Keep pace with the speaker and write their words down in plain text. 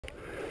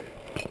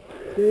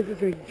He's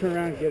just going to turn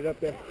around and get it up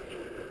there.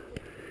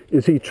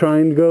 Is he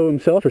trying to go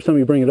himself, or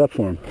somebody bring it up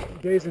for him?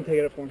 Dave's going to take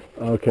it up for him.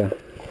 Okay.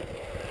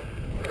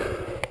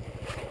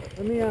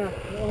 Let me,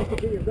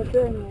 get yours up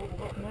there and then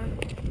I'll come on.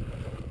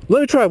 Let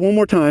me try one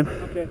more time.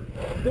 Okay.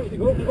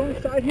 Go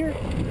inside here.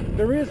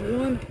 There is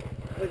one,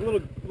 like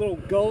little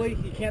gully.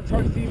 You can't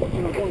hard to see,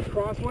 going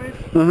crossways.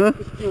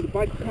 Just, the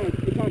bike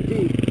it's not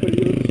deep, but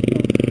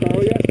it's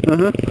shallow yet. Oh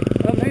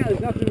man, there's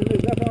nothing on the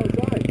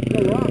side. No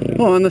rock.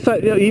 Oh, on the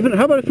side. Yeah, even.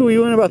 How about if we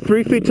went about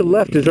 3 feet to the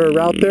left? Is there a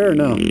route there or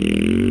no?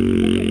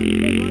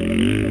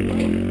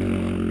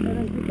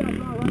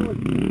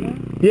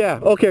 Yeah.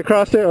 Okay.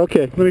 Across there.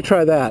 Okay. Let me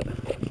try that.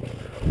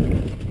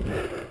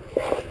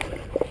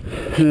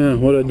 Yeah.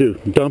 What do I do?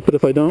 Dump it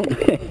if I don't?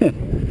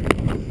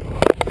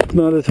 It's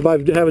not as if I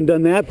haven't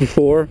done that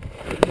before.